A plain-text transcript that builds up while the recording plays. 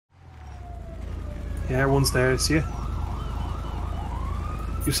Yeah, Air 1's there. See it?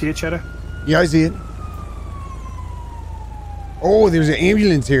 You see it, Cheddar? Yeah, I see it. Oh, there's an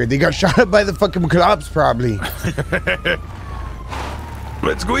ambulance here. They got shot up by the fucking cops, probably.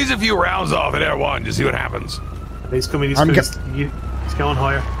 Let's squeeze a few rounds off at Air 1 to see what happens. He's coming. He's going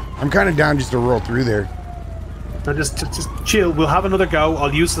higher. I'm kind of down just to roll through there. Now just chill. We'll have another go.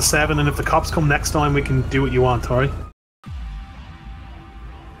 I'll use the 7, and if the cops come next time, we can do what you want, alright?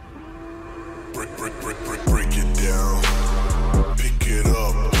 Break it down. Pick it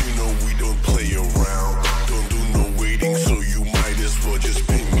up. You know we don't play around. Don't do no waiting, so you might as well just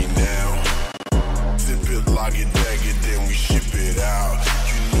pay me now. Zip it, log it, tag it, then we ship it out.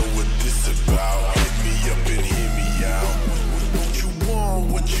 You know what this about. Hit me up and hear me out. What you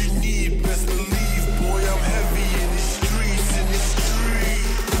want, what you need, best believe, boy, I'm heavy in the streets,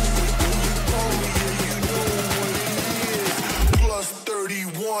 When you call me, yeah, you know what it is. Plus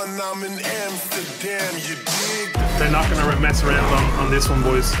 31, I'm in Amsterdam, you dig? They're not going to mess around on this one,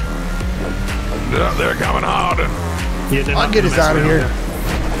 boys. They're coming hard. Yeah, I'll get us out of here.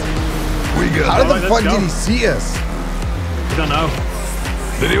 We good. How the fuck did he see us? I don't know.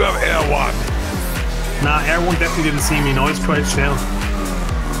 Did you have Air 1? Nah, Air 1 definitely didn't see me. No, it's crouched down.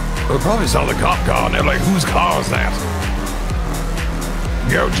 We probably saw the cop car and they're like, whose car is that?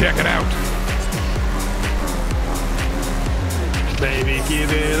 Go check it out. Baby,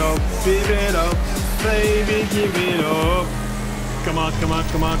 give it up, baby, give it up. Come on, come on,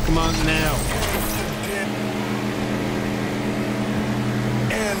 come on, come on now.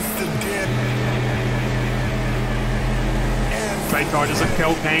 KRAY-TOR, there's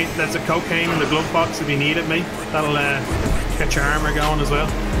a cocaine in the glove box if you need it, mate. That'll get your armor going as well.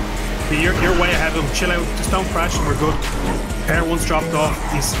 You're way ahead of him. Chill out, just don't crash and we're good. Air 1's dropped off.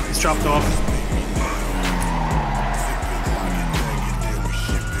 He's dropped off.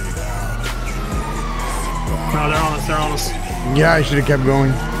 No, they're on us. Yeah, I should have kept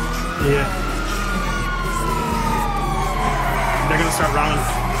going. Yeah. They're gonna start running.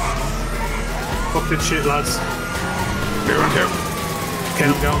 Fuck this shit, lads. Here we go. Okay,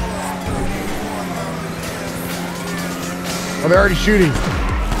 I'm going. Oh, they're already shooting.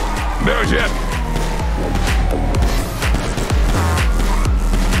 No shit.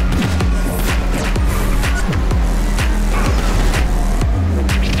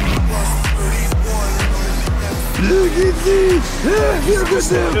 Look at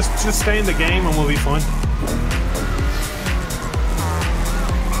this. Just stay in the game and we'll be fine.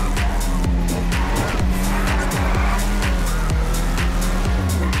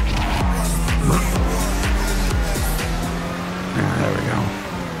 There we go.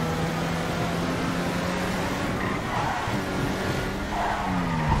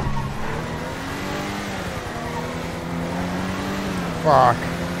 Fuck.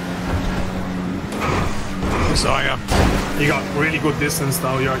 I saw ya. You got really good distance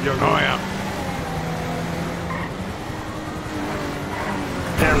though. You're good. Oh yeah.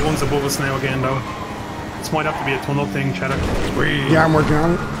 Air 1's above us now again though. This might have to be a tunnel thing, Cheddar. Yeah, I'm working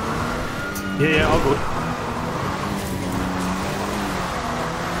on it. Yeah, all good.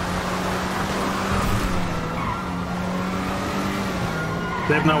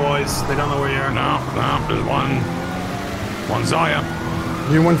 They have no eyes. They don't know where you are. No, there's one Zaya.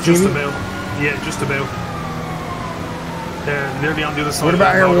 You want to see Just me? about. Yeah, just about. They're nearly on the other side. What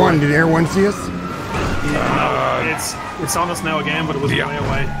about Air 1? Did Air 1 see us? Yeah, no, it's on us now again, but it was way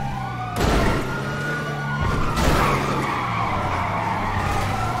away.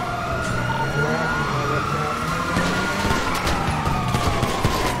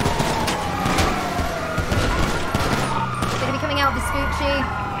 Gonna be coming out with Spoochie.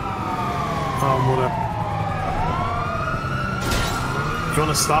 Oh, mother. Do you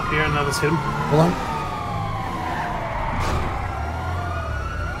want to stop here and let us hit him? Hold on.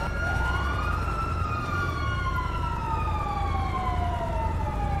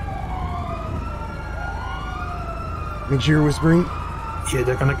 Make sure you're whispering. Yeah,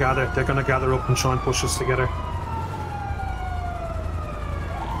 they're gonna gather. They're gonna gather up and try and push us together.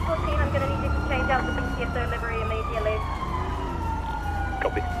 14, I'm gonna need you to change out the BCSO livery immediately.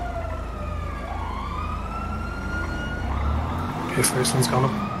 Copy. Okay, first one's gone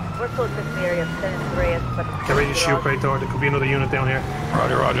up. We're close to the area, 10-3, but... Get ready to shoot, KRAY-TOR. There could be another unit down here.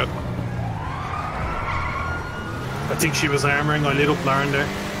 Roger, roger. I think she was armoring. I lit up Lauren there.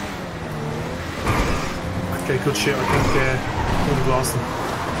 Okay, good shit. I think we've lost them.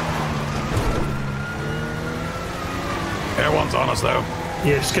 Air 1's on us though.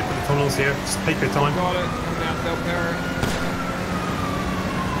 Yeah, just get to the tunnels here. Just take your time. Got it. Down up there.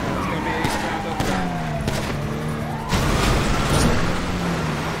 It's gonna be down up there.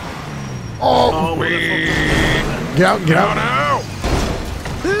 Oh, Oh Get out, get out. No!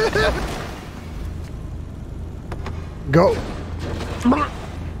 Go.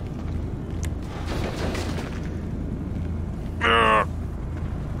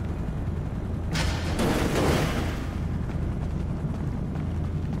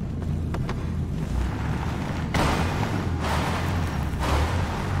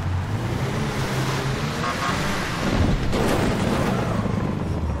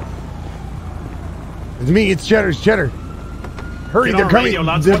 It's me, it's Cheddar, it's Cheddar. Hurry, they're coming. Radio,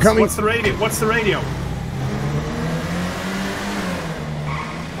 lads. They're coming. What's the radio? What's the radio?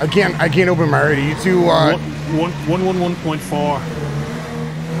 I can't open my radio. You two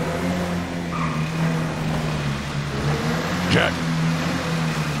 111.4. Check.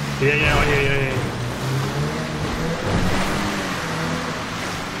 Yeah.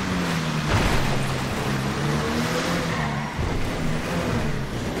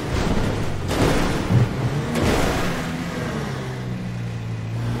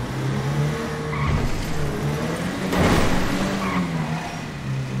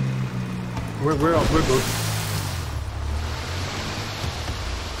 We're good.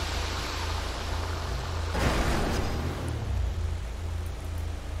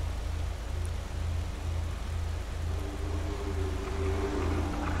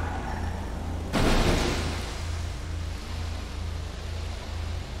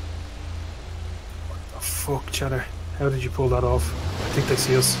 What the fuck, Cheddar? How did you pull that off? I think they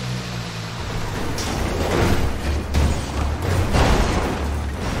see us.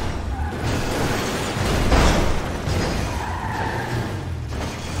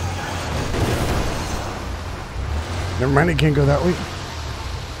 Never mind, it can't go that way.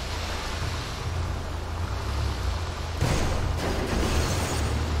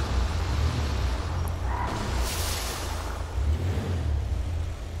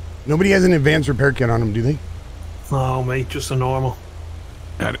 Nobody has an advanced repair kit on them, do they? No, mate, just a normal.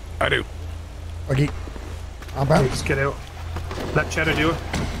 I do. Okay. I'll bounce. Just get out. Let Cheddar do it.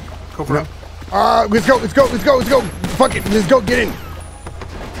 Go for No. it. Let's go. Fuck it, let's go, get in.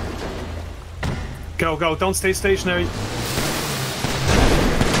 Go. Don't stay stationary.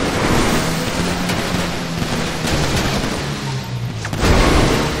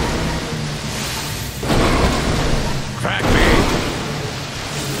 Crack me.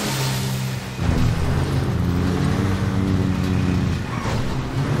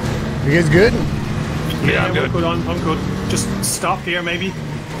 You guys good? Yeah, I'm we're good. good. I'm good. Just stop here, maybe,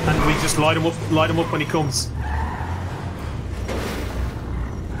 and we just light him up when he comes.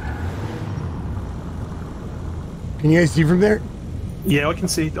 Can you guys see from there? Yeah, I can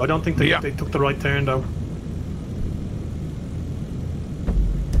see. I don't think they took the right turn though.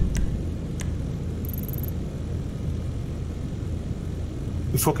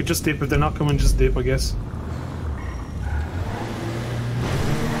 Fuck it, just dip. If they're not coming, just dip, I guess.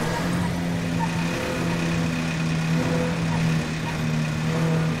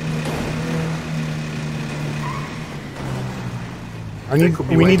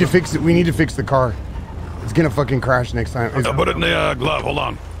 We need to fix it. We need to fix the car. It's gonna fucking crash next time. I'll put it in the glove. Hold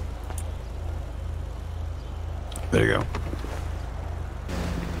on. There you go.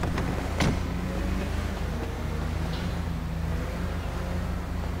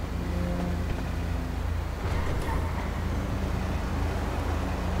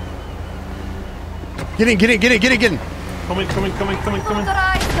 Get in. Coming. Got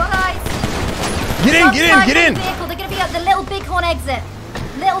eyes. Get in. Vehicle. They're gonna be at the Little Bighorn exit.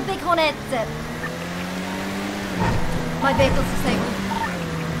 My vehicle's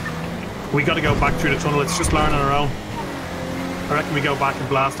disabled. We got to go back through the tunnel. It's just learning our own. I reckon we go back and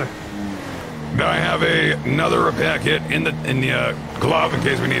blast her. I have another repair kit in the glove in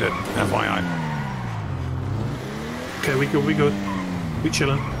case we need it. FYI. Okay, we good. We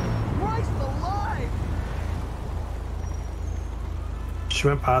chilling. She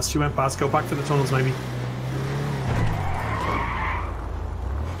went past. Go back to the tunnels, maybe.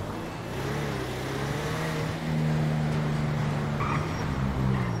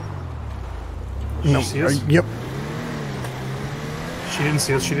 Did she see us? Yep. She didn't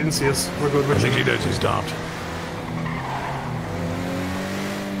see us. We're good. I think she did. She stopped.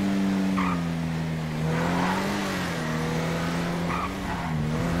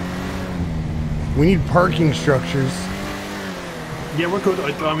 We need parking structures. Yeah, we're good.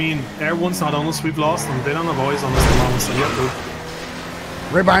 I mean, Air One's not on us. We've lost them. They don't have eyes on us at the moment, so yeah, good.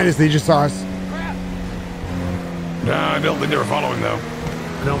 Right behind us, they just saw us. No, I don't think they were following though.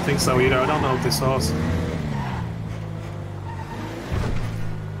 I don't think so either. I don't know if they saw us.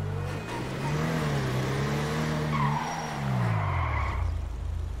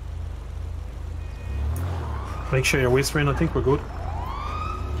 Make sure you're whispering. I think we're good.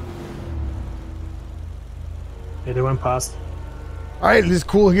 Yeah, they went past. All right, let's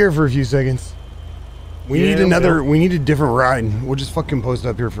cool here for a few seconds. We need another. Okay. We need a different ride. We'll just fucking post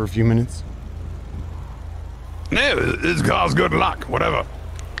up here for a few minutes. No, this car's good luck. Whatever.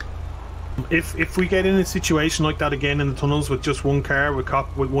 If we get in a situation like that again in the tunnels with just one car with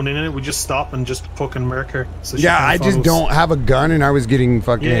one in it, we just stop and just fucking murk her. So she Yeah, can't I follow just us. don't have a gun, and I was getting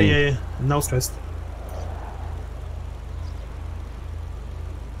fucking. Yeah. No stress.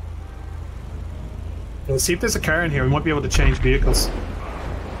 Let's see if there's a car in here. We might be able to change vehicles.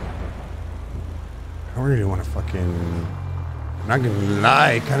 I don't really want to fucking. I'm not gonna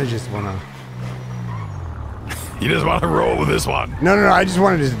lie. I kind of just want to. You just want to roll with this one. No. I just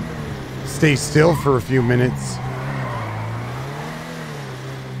wanted to stay still for a few minutes.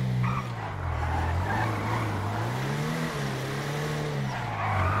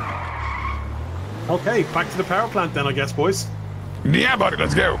 Okay, back to the power plant then, I guess, boys. Yeah, buddy,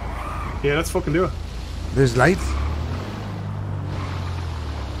 let's go. Yeah, let's fucking do it. There's lights.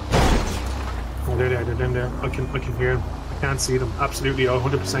 Oh, they're there. I can hear them. I can't see them. Absolutely,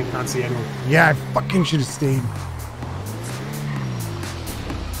 100% can't see anyone. Yeah, I fucking should have stayed.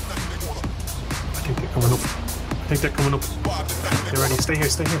 I think they're coming up. They're ready. Stay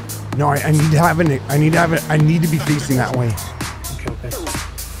here. No, I need to have an. I need to be facing that way. Okay.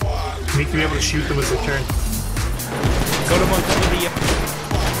 You need to be able to shoot them as they turn. Go to one of the...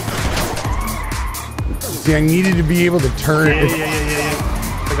 See, I needed to be able to turn. Yeah.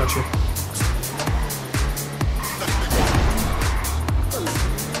 I got you.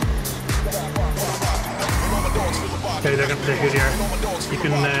 Okay, here they are. You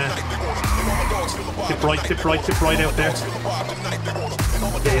can tip right out there.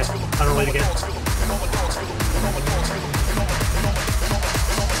 Yeah. And right again.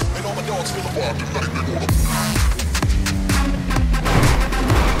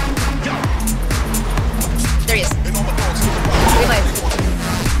 There he is. Revive.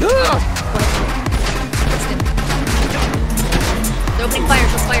 They're opening fire.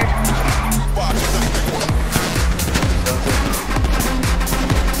 Shots fired.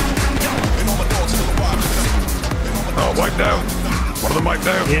 Oh, wiped out. One of them wiped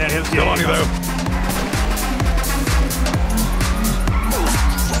out. Yeah, Still on you though.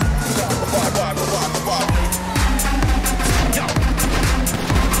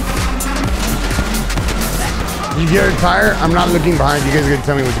 You get a tire? I'm not looking behind. You guys are gonna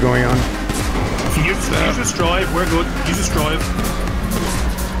tell me what's going on. You just drive. We're good. You just drive.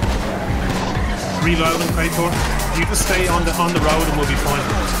 Reload and KRAY-TOR. You just stay on the road and we'll be fine.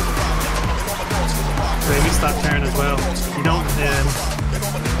 They missed that turn as well. You don't.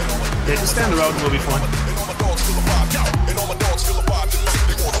 Yeah, just stay on the road and we'll be fine.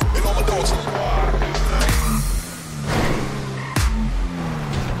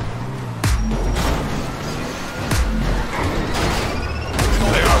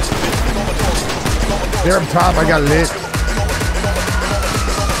 They're up top. I got lit.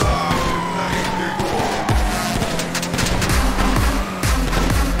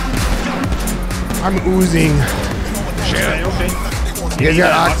 I'm oozing. Shit. Okay. You guys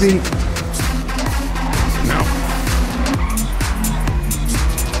got oxy? No.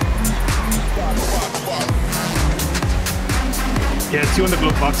 Yeah, 2 in the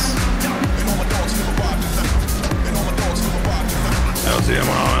glove box. I don't see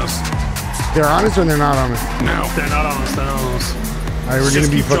anyone on us. They're honest or they're not honest? No. They're not on us. All right, we're Just gonna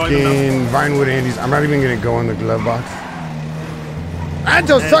be keep driving fucking Vinewood Andy's. I'm not even gonna go in the glove box.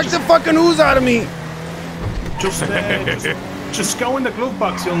 Anto, suck the fucking ooze out of me. Just go in the glove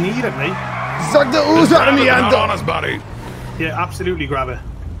box. You'll need it, mate. Suck the ooze out of me, Not Anto. on us, buddy. Yeah, absolutely grab it.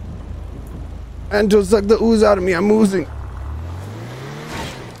 Anto, suck the ooze out of me. I'm oozing.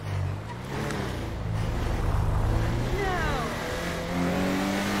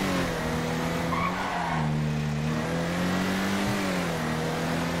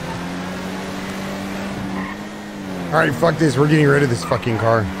 All right, fuck this. We're getting rid of this fucking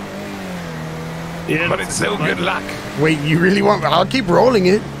car. Yeah, But it's still good luck. Wait, you really want? I'll keep rolling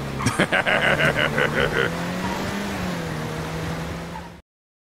it.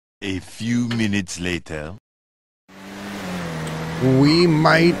 A few minutes later. We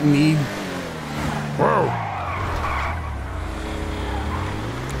might need. Whoa.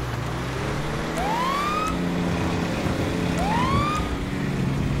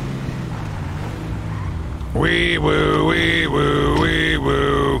 Wee woo, wee woo, wee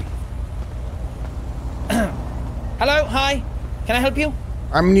woo. Hello, hi. Can I help you?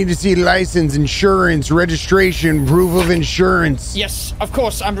 I'm gonna need to see license, insurance, registration, proof of insurance. Yes, of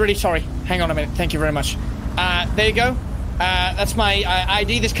course. I'm really sorry. Hang on a minute. Thank you very much. There you go. That's my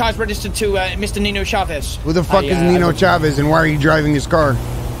ID. This car's registered to Mr. Nino Chavez. Who the fuck is Nino Chavez, and why are you driving his car?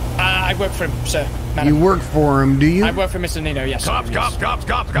 I work for him, sir. Madam. You work for him, do you? I work for Mr. Nino, yes. Cops.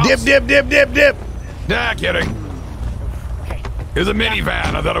 Dip. Nah, kidding. Okay. It was a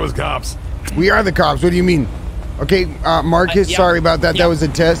minivan. I thought it was cops. We are the cops. What do you mean? Okay, Marcus, yeah. sorry about that. Yeah. That was a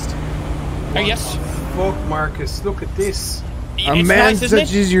test. Oh, yes. Fuck, Marcus. Look at this. A It's man nice, isn't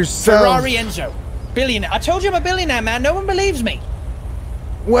such it? as yourself. Ferrari Enzo. Billionaire. I told you I'm a billionaire, man. No one believes me.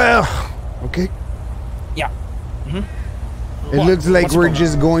 Well, okay. Yeah. It What? looks like What's we're going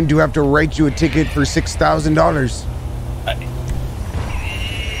just going to have to write you a ticket for $6,000.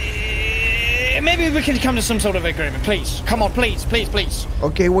 Maybe we can come to some sort of agreement, please. Come on, please.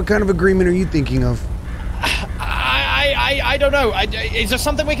 Okay, what kind of agreement are you thinking of? I don't know. Is there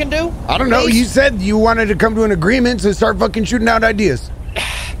something we can do? I don't know. Please? You said you wanted to come to an agreement, so start fucking shooting out ideas.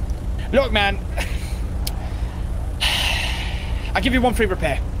 Look, man. I'll give you 1 free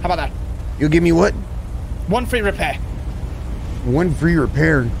repair. How about that? You'll give me what? 1 free repair. 1 free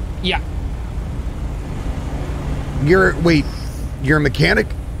repair. Yeah. You're a mechanic?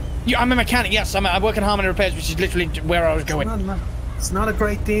 Yeah, I'm a mechanic, yes. I work in Harmony Repairs, which is literally where I was going. It's not a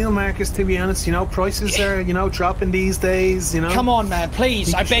great deal, Marcus, to be honest. You know, prices are, dropping these days, you know. Come on, man,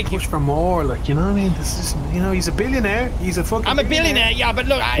 please. I beg you. Push for more, like, you know what I mean? This is, he's a billionaire. He's a fucking I'm a billionaire, yeah, but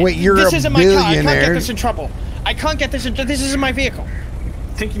look, Wait, you're this a isn't my car. I can't billionaire? get this in trouble. I can't get this in. This isn't my vehicle.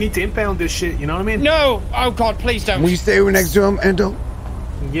 I think you need to impound this shit, you know what I mean? No. Oh, God, please don't. Will you stay next to him, Ento?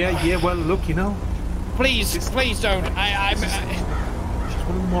 Yeah, well, look, Please don't. I'm just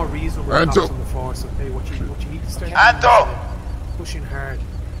one of the more reasonable Anto. cops on the force, okay? What you need to start Anto! pushing hard.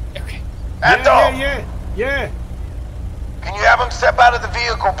 okay. Anto! Yeah. Can you have him step out of the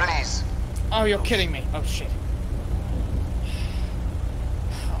vehicle, please? Oh, you're kidding me. Oh, shit.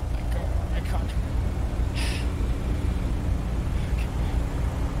 Oh, my God.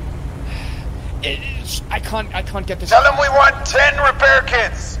 I can't. I can't get this. Tell him we want 10 repair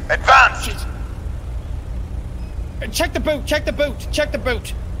kits. Advance. Shit. Check the boot. 3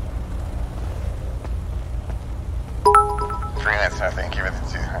 minutes, nothing. Give it the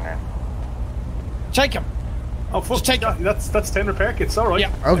 200. Take him. Oh, fuck. Just take it. That's 10 repair kits, all right.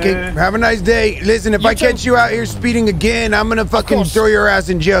 Yeah. Okay, have a nice day. Listen, if I too. catch you out here speeding again, I'm gonna fucking course. throw your ass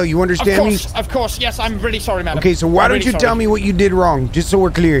in jail. You understand me? Of course. Yes, I'm really sorry, madam. Okay, so why I'm don't really you sorry. tell me what you did wrong, just so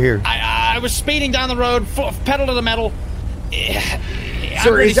we're clear here? I was speeding down the road, pedal to the metal.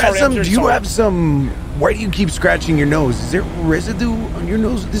 Sir, really is that sorry, I'm some? really Do you sorry. have some? Why do you keep scratching your nose? Is there residue on your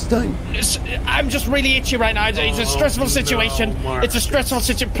nose this time? I'm just really itchy right now. It's a stressful situation. It's a stressful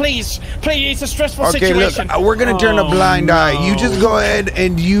situation. Please, it's a stressful Okay, situation. look, we're gonna turn a blind eye. You just go ahead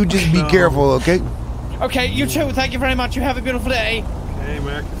and you just be careful, okay? Okay, you too. Thank you very much. You have a beautiful day. Hey,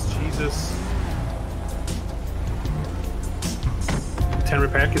 Marcus, Jesus. 10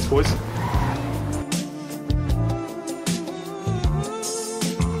 repair kits, boys.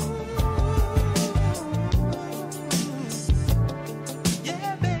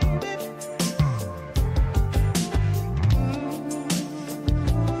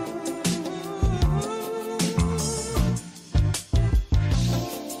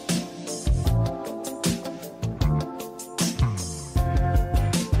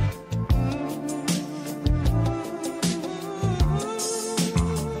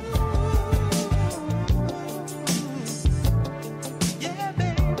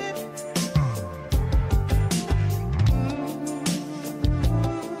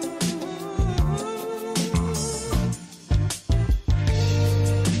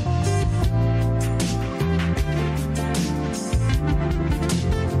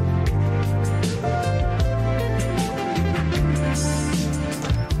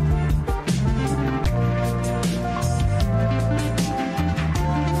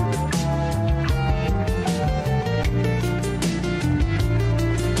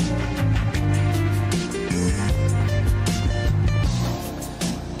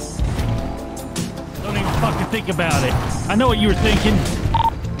 Think about it. I know what you were thinking.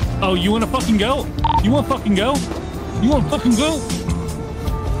 Oh, you wanna fucking go? You wanna fucking go? You wanna fucking go?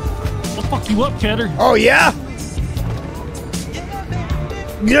 I'll fuck you up, Cheddar. Oh yeah?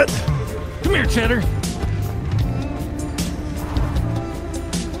 Get. Come here, Cheddar.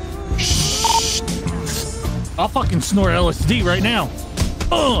 I'll fucking snort LSD right now.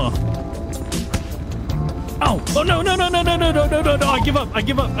 Oh, no, I give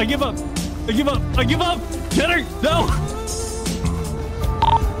up. Cheddar, no.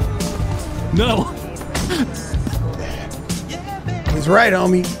 No. He's right,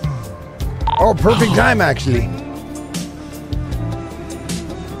 homie. Oh, perfect time, actually.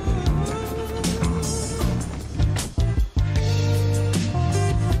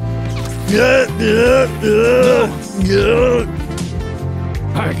 All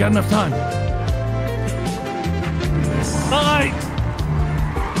right, got enough time. Bye.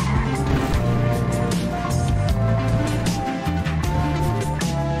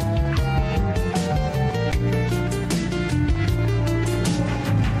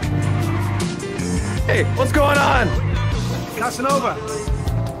 Hey, what's going on? Casanova.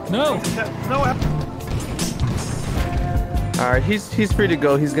 No. No. All right, he's free to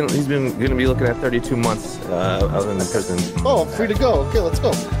go. He's been gonna be looking at 32 months out in the prison. Oh, I'm free to go. Okay, let's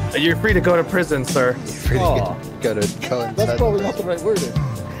go. You're free to go to prison, sir. You're free to go to that's probably not the right word.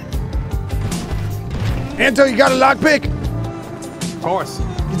 Anto, you got a lockpick? Of course.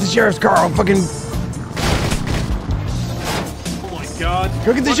 Get the sheriff's car. I'll fucking. Oh my God.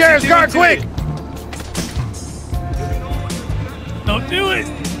 Go get the sheriff's car, quick! Don't do it.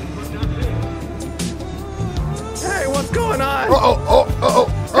 Hey, what's going on?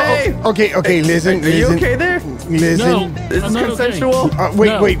 Hey. Okay, listen. Are you okay there? Listen. No, Is I'm this not consensual? okay.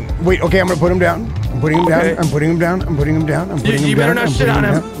 Wait. Okay, I'm gonna put him down. I'm putting him down. Okay. I'm putting him down. I'm putting him down. I'm putting him down. You better not shit on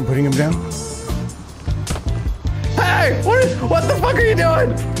him. I'm putting him down. Hey, what the fuck are you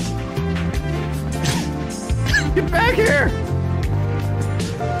doing? Get back here!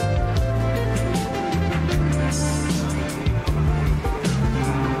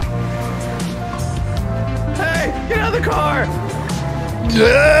 Hey, get out of the car!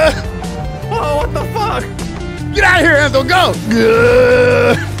 Oh, what the fuck? Get out of here, Ethel, go!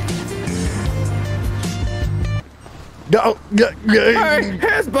 No. Hey,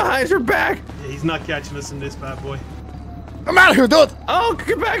 hands behind your back! Yeah, he's not catching us in this bad boy. I'm out of here, dude! Oh,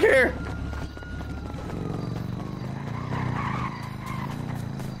 get back here!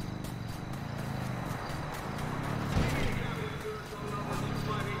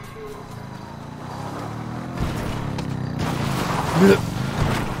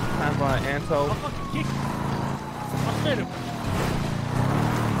 Time by Anto.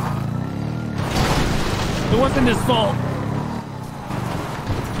 It wasn't his fault.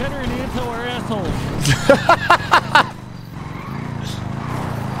 Cheddar and Anto are assholes.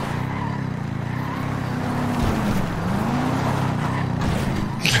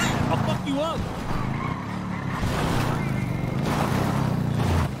 I'll fuck you up.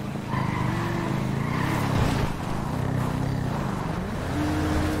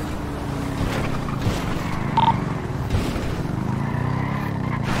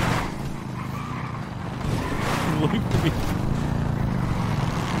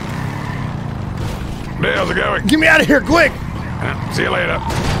 Hey, how's it going? Get me out of here, quick! See you later.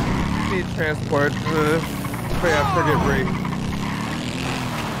 Need transport. Yeah, forget rate.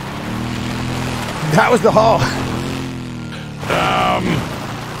 That was the haul.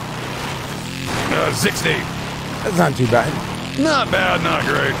 60. That's not too bad. Not bad, not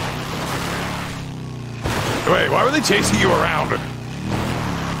great. Wait, why were they chasing you around?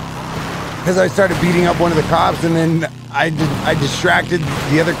 Because I started beating up one of the cops, and then I distracted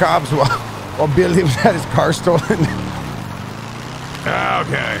the other cops while Billy was had his car stolen.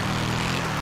 Okay.